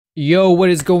Yo, what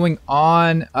is going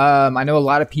on? I know a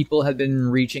lot of people have been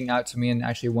reaching out to me and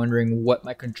actually wondering what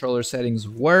my controller settings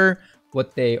were,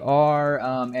 what they are,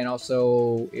 and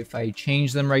also if I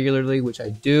change them regularly, which I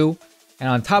do. And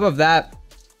on top of that,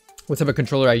 what type of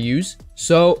controller I use.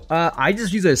 So I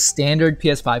just use a standard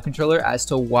PS5 controller as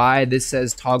to why this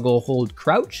says toggle hold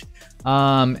crouch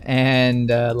and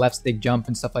left stick jump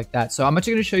and stuff like that. So I'm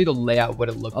actually going to show you the layout, what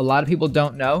it looks. A lot of people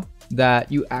don't know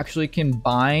that you actually can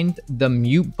bind the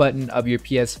mute button of your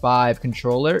PS5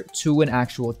 controller to an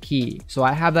actual key. So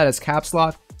I have that as caps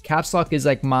lock. Caps lock is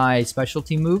like my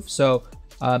specialty move. So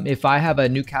if I have a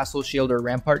Newcastle shield or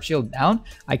Rampart shield down,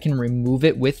 I can remove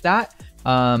it with that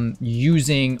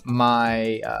using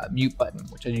my mute button,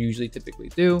 which I usually typically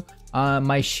do.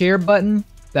 My share button,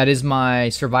 that is my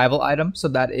survival item. So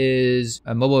that is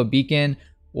a mobile beacon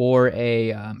or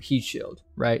a heat shield,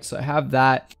 right? So I have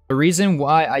that. The reason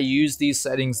why I use these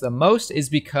settings the most is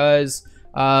because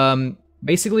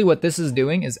basically what this is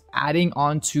doing is adding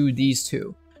on to these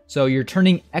two. So you're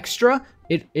turning extra.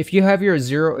 If you have your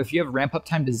zero, if you have ramp up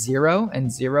time to 0 and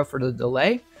 0 for the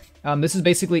delay, this is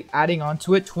basically adding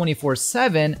onto it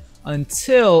 24/7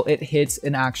 until it hits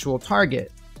an actual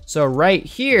target. So right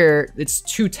here, it's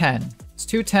 210. It's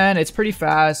 210. It's pretty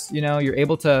fast. You know, you're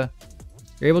able to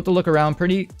look around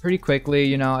pretty quickly.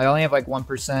 You know, I only have like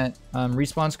 1%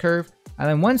 response curve, and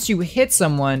then once you hit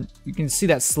someone, you can see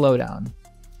that slowdown.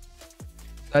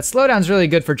 That slowdown is really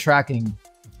good for tracking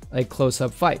like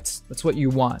close-up fights. That's what you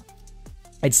want.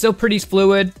 It's still pretty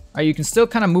fluid. You can still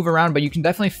kind of move around, but you can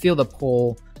definitely feel the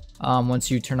pull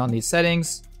once you turn on these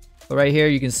settings. But right here,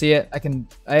 you can see it.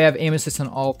 I have aim assist on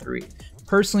all three.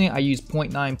 Personally, I use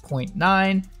 0.9,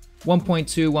 0.9,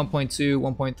 1.2, 1.2,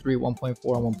 1.3,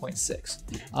 1.4, and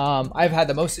 1.6. I've had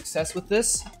the most success with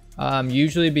this,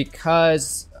 usually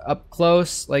because up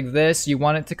close like this, you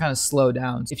want it to kind of slow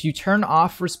down. If you turn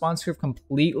off response curve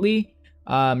completely,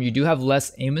 you do have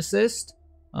less aim assist,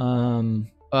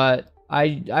 but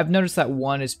I've noticed that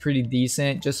one is pretty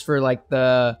decent just for like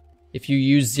if you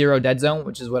use 0 dead zone,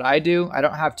 which is what I do. I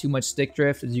don't have too much stick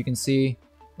drift, as you can see.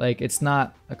 Like, it's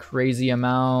not a crazy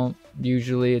amount.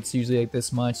 It's usually like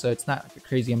this much, so it's not a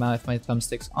crazy amount if my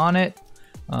thumbstick's on it.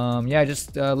 Yeah,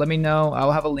 just let me know.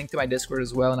 I'll have a link to my Discord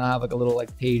as well, and I'll have like a little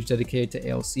like page dedicated to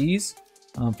ALCs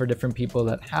for different people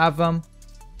that have them,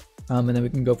 and then we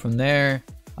can go from there.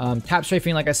 Tap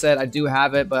strafing, like I said, I do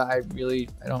have it, but I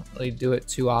don't really do it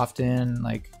too often.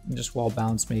 Like, just wall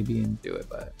bounce maybe and do it,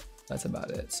 but that's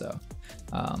about it. So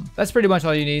that's pretty much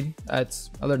all you need.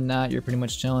 Other than that, you're pretty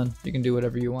much chilling. You can do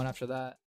whatever you want after that.